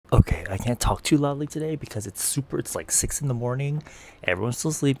Okay, I can't talk too loudly today because it's like 6 in the morning, everyone's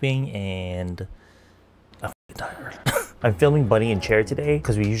still sleeping, and I'm tired. I'm filming Bunny and Chair today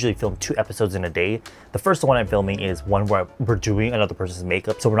because we usually film 2 episodes in a day. The first one I'm filming is one where we're doing another person's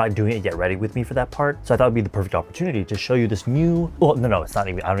makeup, so we're not doing it yet ready with me for that part. So I thought it'd be the perfect opportunity to show you this new, well, no, it's not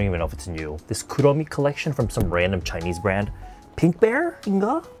even, I don't even know if it's new. This Kuromi collection from some random Chinese brand. Pink Bear?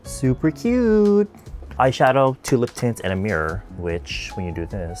 Inga? Super cute. Eyeshadow, 2 lip tints, and a mirror, which when you do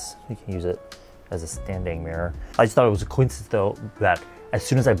this, you can use it as a standing mirror. I just thought it was a coincidence though that as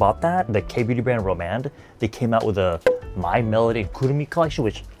soon as I bought that, the K-beauty brand Romand, they came out with a My Melody Kuromi collection,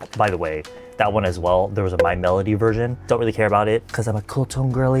 which, by the way, that one as well, there was a My Melody version. Don't really care about it because I'm a cool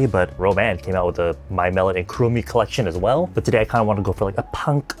tone girly, but Romand came out with a My Melody and Kuromi collection as well. But today I kind of want to go for like a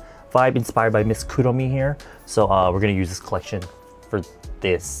punk vibe inspired by Miss Kuromi here. So we're gonna use this collection for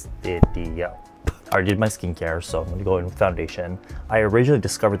this video. I already did my skincare, so I'm gonna go in with foundation. I originally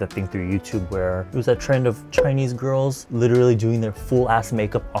discovered that thing through YouTube where it was that trend of Chinese girls literally doing their full ass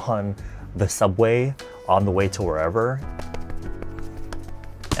makeup on the subway on the way to wherever.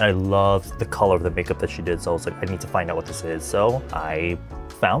 And I loved the color of the makeup that she did, so I was like, I need to find out what this is. So I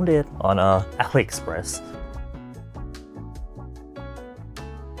found it on AliExpress.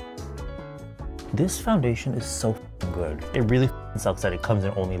 This foundation is so good. It really sucks that it comes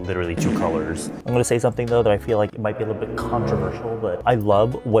in only literally 2 colors. I'm gonna say something though that I feel like it might be a little bit controversial, but I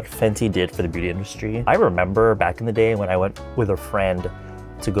love what Fenty did for the beauty industry. I remember back in the day when I went with a friend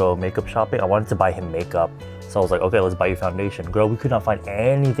to go makeup shopping, I wanted to buy him makeup. So I was like, okay, let's buy you foundation. Girl, we could not find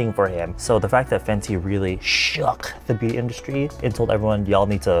anything for him. So the fact that Fenty really shook the beauty industry and told everyone, y'all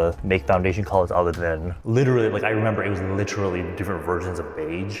need to make foundation colors other than literally, like I remember it was literally different versions of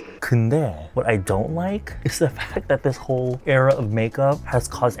beige. 근데 what I don't like is the fact that this whole era of makeup has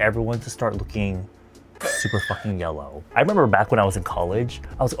caused everyone to start looking super fucking yellow. I remember back when I was in college,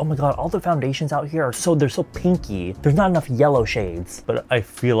 I was like, oh my god, all the foundations out here are they're so pinky. There's not enough yellow shades. But I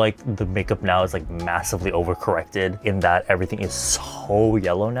feel like the makeup now is like massively overcorrected in that everything is so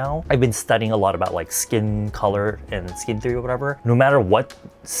yellow now. I've been studying a lot about like skin color and skin theory or whatever. No matter what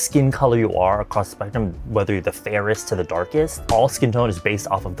skin color you are across the spectrum, whether you're the fairest to the darkest, all skin tone is based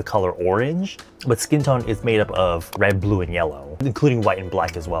off of the color orange, but skin tone is made up of red, blue, and yellow, including white and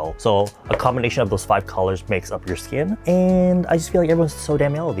black as well. So a combination of those 5 colors makes up your skin, and I just feel like everyone's so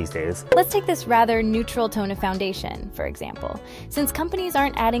damn yellow these days. Let's take this rather neutral tone of foundation, for example. Since companies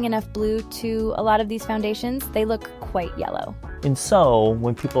aren't adding enough blue to a lot of these foundations, they look quite yellow. And so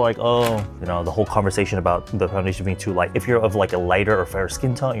when people are like, oh, you know, the whole conversation about the foundation being too light, if you're of like a lighter or fair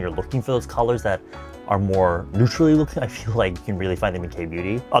skin tone and you're looking for those colors that are more neutrally looking, I feel like you can really find them in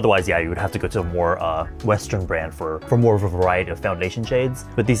K-beauty. Otherwise, yeah, you would have to go to a more Western brand for more of a variety of foundation shades.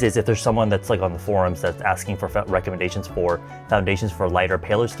 But these days, if there's someone that's like on the forums that's asking for recommendations for foundations for lighter,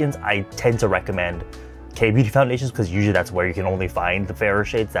 paler skins, I tend to recommend K-beauty foundations because usually that's where you can only find the fairer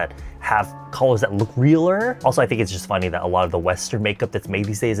shades that have colors that look realer. Also, I think it's just funny that a lot of the Western makeup that's made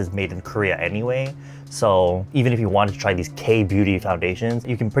these days is made in Korea anyway. So even if you wanted to try these K-beauty foundations,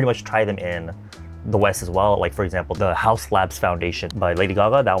 you can pretty much try them in the West as well. Like for example, the House Labs foundation by Lady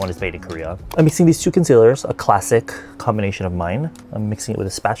Gaga, that one is made in Korea. I'm mixing these 2 concealers, a classic combination of mine. I'm mixing it with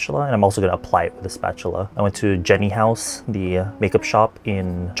a spatula, and I'm also gonna apply it with a spatula. I went to Jenny House, the makeup shop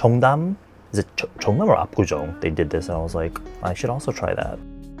in Cheongdam. Is it Cheongdam or Apgujeong? They did this and I was like, I should also try that.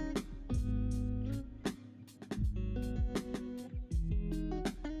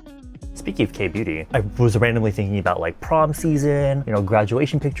 Speaking of K-beauty, I was randomly thinking about like prom season, you know,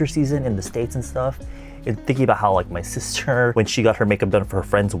 graduation picture season in the States and stuff. And thinking about how like my sister, when she got her makeup done for her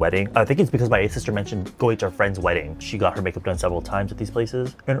friend's wedding, I think it's because my sister mentioned going to her friend's wedding. She got her makeup done several times at these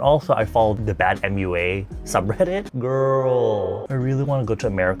places. And also I followed the Bad MUA subreddit. Girl, I really want to go to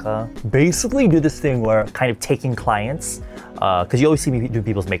America. Basically do this thing where kind of taking clients, because you always see me do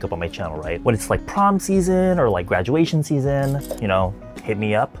people's makeup on my channel, right? When it's like prom season or like graduation season, you know, hit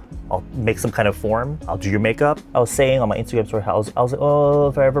me up. I'll make some kind of form. I'll do your makeup. I was saying on my Instagram story, I was like, oh,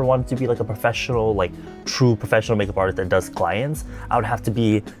 if I ever wanted to be like a professional, like true professional makeup artist that does clients, I would have to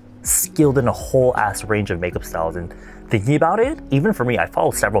be skilled in a whole ass range of makeup styles. And thinking about it, even for me, I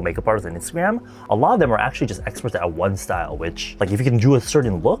follow several makeup artists on Instagram. A lot of them are actually just experts at one style, which like if you can do a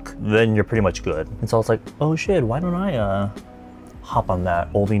certain look, then you're pretty much good. And so I was like, oh shit, why don't I hop on that,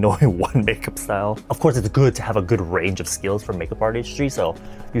 only knowing one makeup style. Of course, it's good to have a good range of skills for makeup artistry, so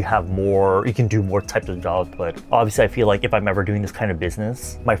you have more, you can do more types of jobs. But obviously I feel like if I'm ever doing this kind of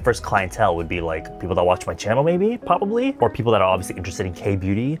business, my first clientele would be like people that watch my channel maybe, probably, or people that are obviously interested in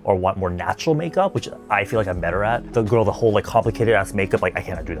K-beauty or want more natural makeup, which I feel like I'm better at. The whole like complicated ass makeup, like I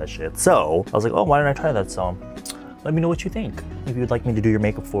cannot do that shit. So I was like, oh, why don't I try that? So let me know what you think. If you'd like me to do your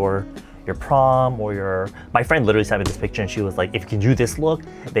makeup for your prom or your... My friend literally sent me this picture and she was like, if you can do this look,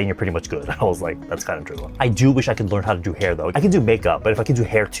 then you're pretty much good. I was like, that's kind of true. I do wish I could learn how to do hair though. I can do makeup, but if I can do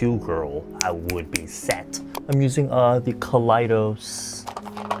hair too, girl, I would be set. I'm using the Kaleidos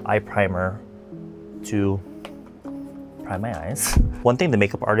eye primer to prime my eyes. One thing the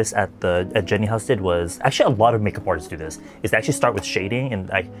makeup artist at Jenny House did was, actually a lot of makeup artists do this, is to actually start with shading, and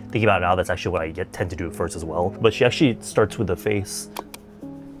I think about it now, that's actually what I tend to do first as well. But she actually starts with the face.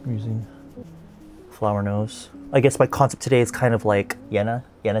 I'm using flower nose. I guess my concept today is kind of like Yenna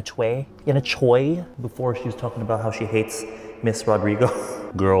Choi. Before she was talking about how she hates Miss Rodrigo.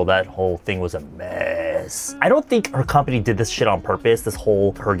 Girl, that whole thing was a mess. I don't think her company did this shit on purpose. This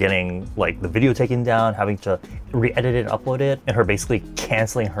whole, her getting like the video taken down, having to re-edit it and upload it, and her basically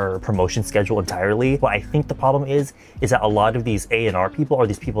canceling her promotion schedule entirely. What I think the problem is that a lot of these A&R people are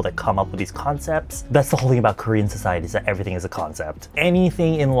these people that come up with these concepts. That's the whole thing about Korean society, is that everything is a concept.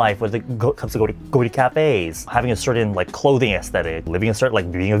 Anything in life, whether it comes to go to cafes, having a certain like clothing aesthetic, living a certain, like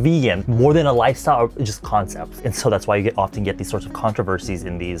being a vegan, more than a lifestyle, just concepts. And so that's why you often get these sorts of controversies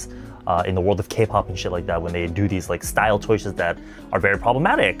in these in the world of K-pop and shit like that, when they do these like style choices that are very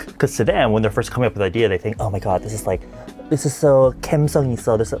problematic. Because to them, when they're first coming up with the idea, they think, oh my god, this is so Kemsung,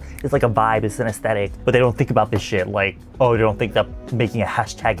 so it's like a vibe, it's an aesthetic. But they don't think about this shit like, oh, they don't think that making a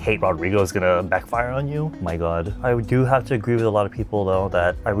hashtag hate Rodrigo is gonna backfire on you. My god. I do have to agree with a lot of people though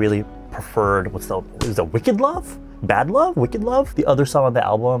that I really preferred, is it Wicked Love? Bad Love? Wicked Love? The other song on the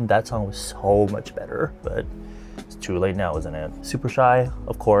album, that song was so much better, but it's too late now, isn't it? Super Shy,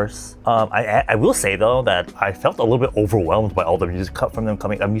 of course. I will say though that I felt a little bit overwhelmed by all the music cut from them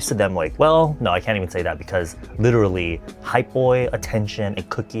coming. I'm used to them like, well, no, I can't even say that because literally Hype Boy, Attention, and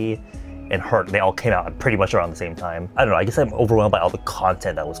Cookie and Hurt, they all came out pretty much around the same time. I don't know, I guess I'm overwhelmed by all the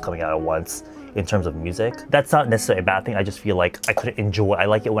content that was coming out at once in terms of music. That's not necessarily a bad thing. I just feel like I couldn't enjoy, I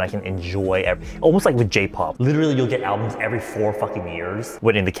like it when I can enjoy almost like with J-pop. Literally you'll get albums every 4 fucking years,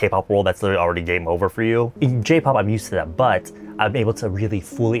 when in the K-pop world, that's literally already game over for you. In J-pop, I'm used to that, but I'm able to really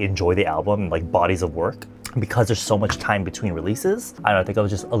fully enjoy the album and like bodies of work because there's so much time between releases. I don't know, I think I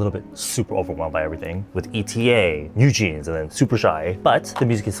was just a little bit super overwhelmed by everything with ETA, New Jeans, and then Super Shy. But the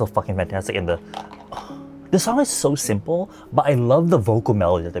music is still fucking fantastic, and the song is so simple, but I love the vocal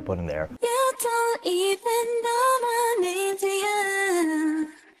melody that they put in there.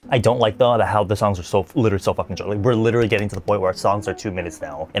 I don't like though how the songs are literally so fucking short. Like we're literally getting to the point where our songs are 2 minutes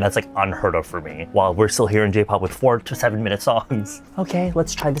now, and that's like unheard of for me. While we're still here in J-pop with 4 to 7 minute songs. Okay,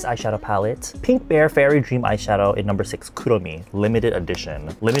 let's try this eyeshadow palette. Pink Bear Fairy Dream eyeshadow in number 6, Kuromi, limited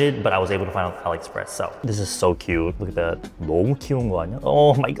edition. Limited, but I was able to find on AliExpress. So this is so cute. Look at that. 너무 귀여운 거 아니야?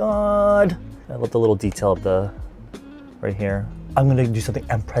 Oh my god. I love the little detail of the right here. I'm gonna do something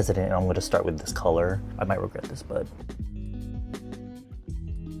I'm president, and I'm gonna start with this color. I might regret this, but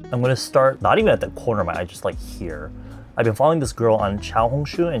I'm gonna start not even at the corner of my eye, just like here. I've been following this girl on Chao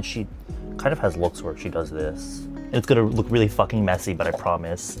Hongshu, and she kind of has looks where she does this. It's gonna look really fucking messy, but I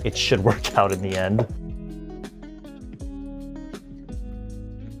promise it should work out in the end.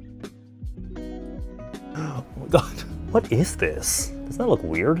 Oh my god, what is this? Doesn't that look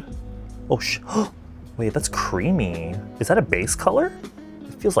weird? Oh wait, that's creamy. Is that a base color?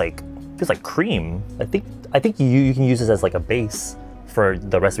 It feels like cream. I think you can use this as like a base for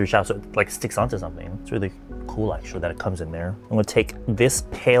the rest of your shadow, so it like sticks onto something. It's really cool actually that it comes in there. I'm gonna take this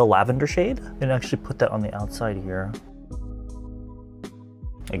pale lavender shade and actually put that on the outside here.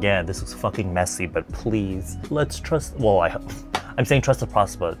 Again, this looks fucking messy, but please, let's trust, well, I'm saying trust the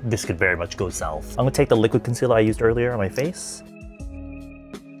process, but this could very much go south. I'm gonna take the liquid concealer I used earlier on my face.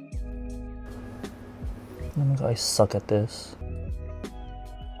 Oh my god, I suck at this.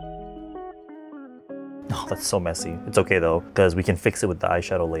 Oh, that's so messy. It's okay though, because we can fix it with the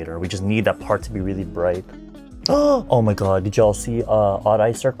eyeshadow later. We just need that part to be really bright. Oh my god, did y'all see Odd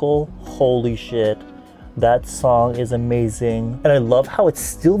Eye Circle? Holy shit. That song is amazing. And I love how it's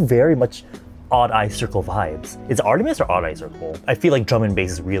still very much Odd Eye Circle vibes. Is it Artemis or Odd Eye Circle? I feel like drum and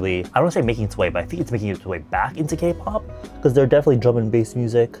bass is really, I don't want to say making its way, but I think it's making its way back into K-pop, because there are definitely drum and bass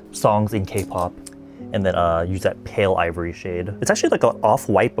music songs in K-pop. And then use that pale ivory shade. It's actually like an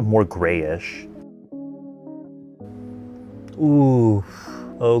off-white, but more grayish. Ooh,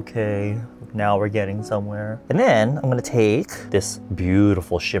 okay. Now we're getting somewhere. And then I'm gonna take this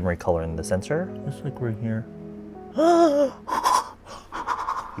beautiful shimmery color in the center. Just like right here. You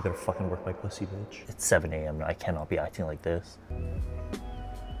better fucking work my pussy, bitch. It's 7 AM. I cannot be acting like this.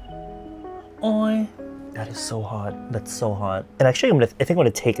 Oi. That is so hot. That's so hot. And actually, I think I'm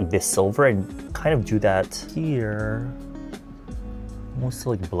gonna take this silver and kind of do that here. Almost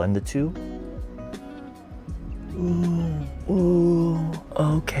to like blend the two. Ooh,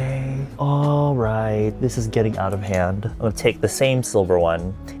 okay. All right, this is getting out of hand. I'm gonna take the same silver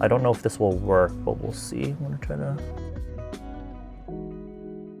one. I don't know if this will work, but we'll see. I'm gonna try to...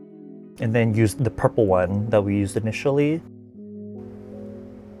 And then use the purple one that we used initially.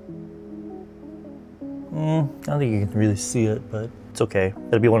 I don't think you can really see it, but it's okay.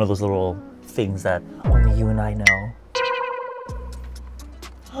 It'll be one of those little things that only you and I know.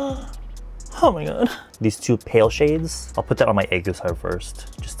 Oh my god. These two pale shades, I'll put that on my Eyeshadow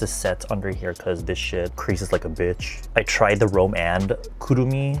first, just to set under here because this shit creases like a bitch. I tried the Rome and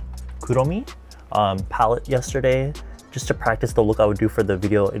Kuromi palette yesterday, just to practice the look I would do for the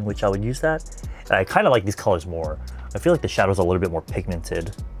video in which I would use that. And I kind of like these colors more. I feel like the shadow's a little bit more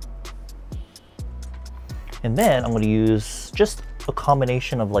pigmented. And then I'm going to use just a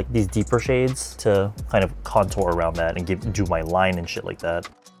combination of like these deeper shades to kind of contour around that and do my line and shit like that.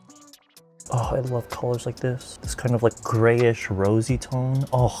 Oh, I love colors like this. This kind of like grayish rosy tone.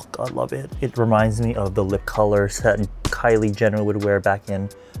 Oh god, love it. It reminds me of the lip colors that Kylie Jenner would wear back in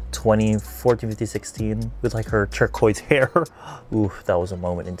 2014, 15, 16 with like her turquoise hair. Ooh, that was a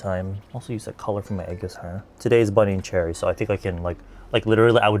moment in time. Also use that color from my Eyeshadow. Today is Bunny and Cherry, so I think I can like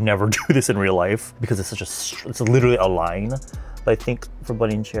literally I would never do this in real life because it's it's literally a line. But I think for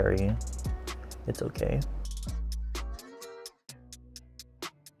Bunny and Cherry, it's okay.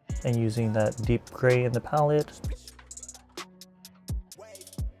 And using that deep gray in the palette.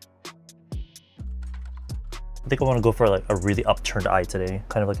 I think I want to go for like a really upturned eye today.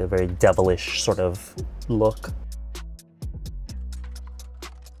 Kind of like a very devilish sort of look.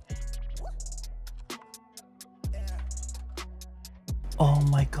 Oh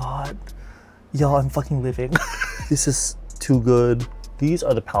my god. Y'all, I'm fucking living. This is too good. These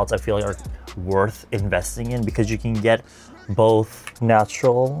are the palettes I feel like are worth investing in because you can get both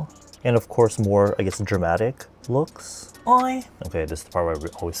natural and of course more, I guess, dramatic looks. Okay, this is the part where I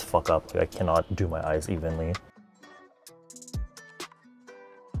always fuck up. I cannot do my eyes evenly.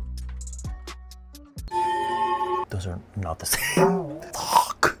 Those are not the same.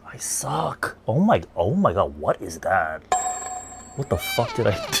 Fuck, I suck. Oh my god, what is that? What the fuck did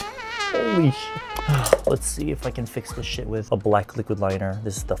I do? Holy shit. Let's see if I can fix this shit with a black liquid liner.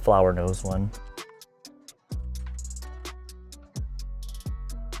 This is the flower nose one.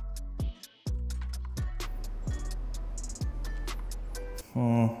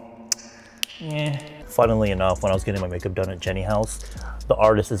 Yeah. Funnily enough, when I was getting my makeup done at Jenny House, the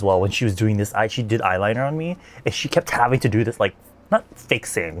artist as well, when she was doing this eye, she did eyeliner on me, and she kept having to do this, like, not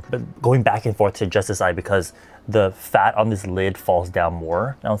fixing, but going back and forth to adjust this eye because the fat on this lid falls down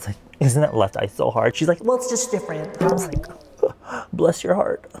more. And I was like, isn't that left eye so hard? She's like, well, it's just different. I was like, bless your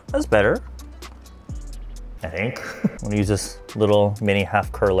heart. That's better, I think. I'm gonna use this little mini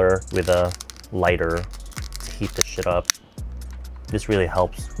half curler with a lighter to heat this shit up. This really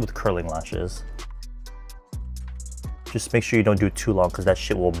helps with curling lashes. Just make sure you don't do it too long because that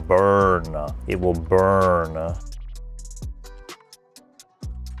shit will burn. It will burn.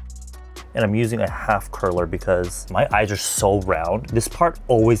 And I'm using a half curler because my eyes are so round. This part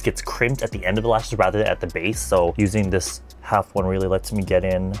always gets crimped at the end of the lashes rather than at the base. So using this half one really lets me get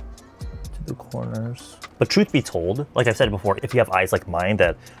in to the corners. But truth be told, like I've said before, if you have eyes like mine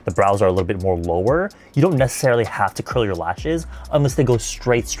that the brows are a little bit more lower, you don't necessarily have to curl your lashes unless they go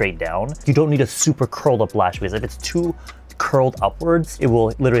straight down. You don't need a super curled up lash because if it's too curled upwards, it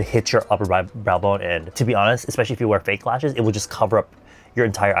will literally hit your upper brow bone. And to be honest, especially if you wear fake lashes, it will just cover up your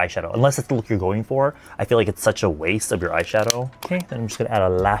entire eyeshadow. Unless it's the look you're going for, I feel like it's such a waste of your eyeshadow. Okay, then I'm just gonna add a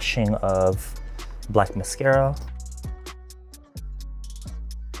lashing of black mascara.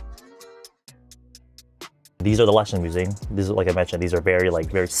 These are the lashes I'm using. These are, like I mentioned, these are very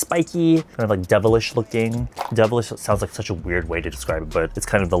spiky, kind of like devilish looking. Devilish sounds like such a weird way to describe it, but it's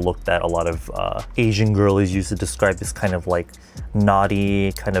kind of the look that a lot of Asian girlies use to describe this kind of like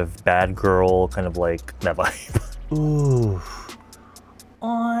naughty, kind of bad girl, kind of like that vibe. Ooh.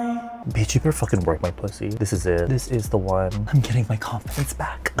 Bitch, you better fucking work my pussy. This is it. This is the one. I'm getting my confidence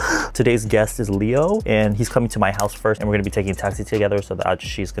back. Today's guest is Leo, and he's coming to my house first, and we're gonna be taking a taxi together so that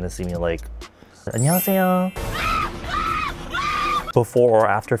she's gonna see me like, 안녕하세요. Before or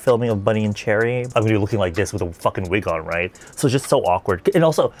after filming of Bunny and Cherry, I'm gonna be looking like this with a fucking wig on, right? So it's just so awkward. And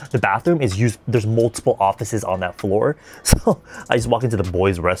also, the bathroom is used, there's multiple offices on that floor. So I just walk into the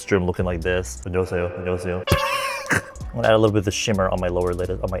boys' restroom looking like this. 안녕하세요, 안녕하세요. I'm gonna add a little bit of the shimmer on my lower lid,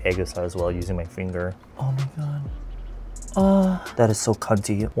 on my egg side as well, using my finger. Oh my god. That is so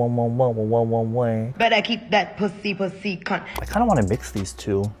cunty. One. Better keep that pussy cunt. I kind of want to mix these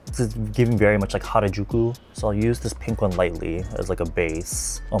two. This is giving very much like Harajuku. So I'll use this pink one lightly as like a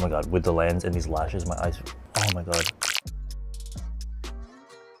base. Oh my god, with the lens and these lashes, my eyes. Oh my god.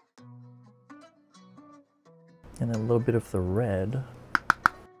 And a little bit of the red.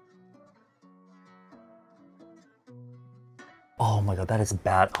 Oh my god, that is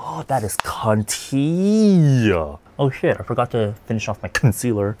bad. Oh, that is cunty. Oh shit, I forgot to finish off my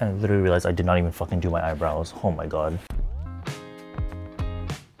concealer. And I literally realized I did not even fucking do my eyebrows. Oh my god.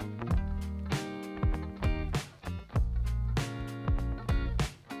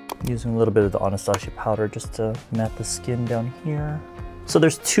 Using a little bit of the Anastasia powder just to matte the skin down here. So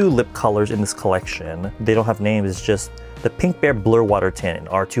there's two lip colors in this collection. They don't have names, it's just the Pink Bear Blur Water Tint in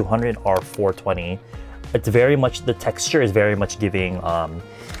R200 and R420. It's very much, the texture is very much giving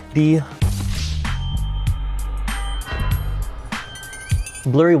the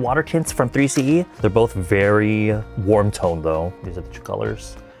blurry water tints from 3CE. They're both very warm tone though. These are the two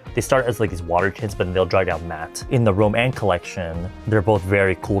colors. They start as like these water tints, but they'll dry down matte. In the Roman collection, they're both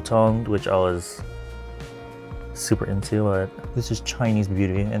very cool toned, which I was super into, but this is Chinese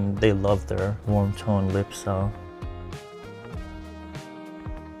beauty and they love their warm tone lips, so.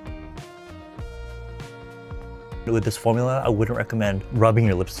 With this formula, I wouldn't recommend rubbing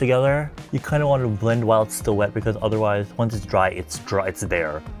your lips together. You kind of want to blend while it's still wet because otherwise, once it's dry, it's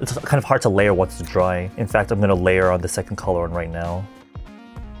there. It's kind of hard to layer once it's dry. In fact, I'm going to layer on the second color on right now.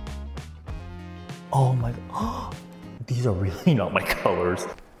 Oh my god, these are really not my colors.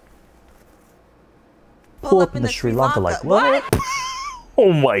 Pull up in the Sri Lanka like, what?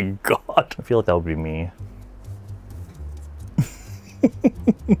 Oh my god, I feel like that would be me.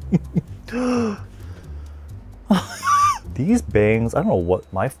 These bangs, I don't know what,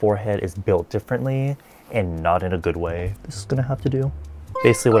 my forehead is built differently and not in a good way. This is gonna have to do.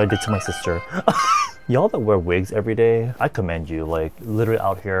 Basically what I did to my sister. Y'all that wear wigs every day, I commend you, like literally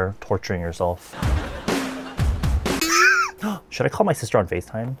out here torturing yourself. Should I call my sister on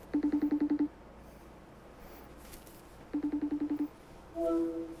FaceTime?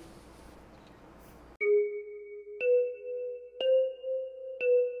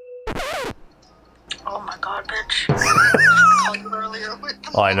 Oh my god, bitch. I called you earlier with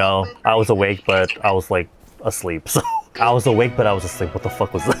the Oh, I know. I was awake, but I was like asleep. So I was awake, but I was asleep. What the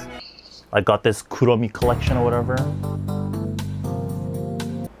fuck was that? I got this Kuromi collection or whatever.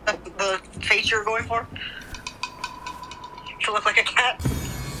 The face you're going for? To look like a cat?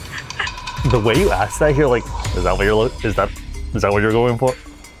 The way you asked that, you're like, is that what you're is that what you're going for?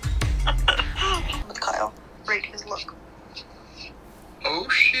 With Kyle. Rate his look. Oh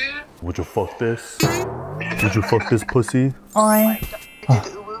shit. Would you fuck this? Would you fuck this pussy? Oi. Do the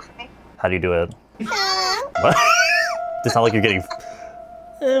uwu for me? How do you do it? What? Does sound like you're getting.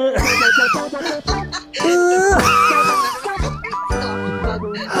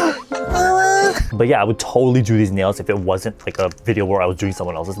 But yeah, I would totally do these nails if it wasn't like a video where I was doing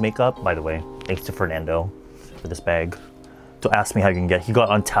someone else's makeup. By the way, thanks to Fernando for this bag. Don't ask me how you can get. He got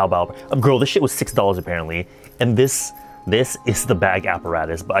on Taobao. Girl, this shit was $6 apparently, and this is the bag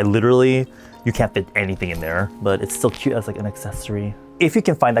apparatus. But I literally, you can't fit anything in there. But it's still cute as like an accessory. If you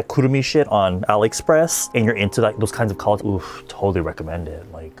can find that Kuromi shit on AliExpress and you're into like those kinds of colors, oof, totally recommend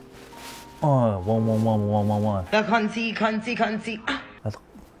it. Like, oh, 1111111. The concy. That's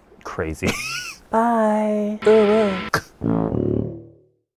crazy. Bye.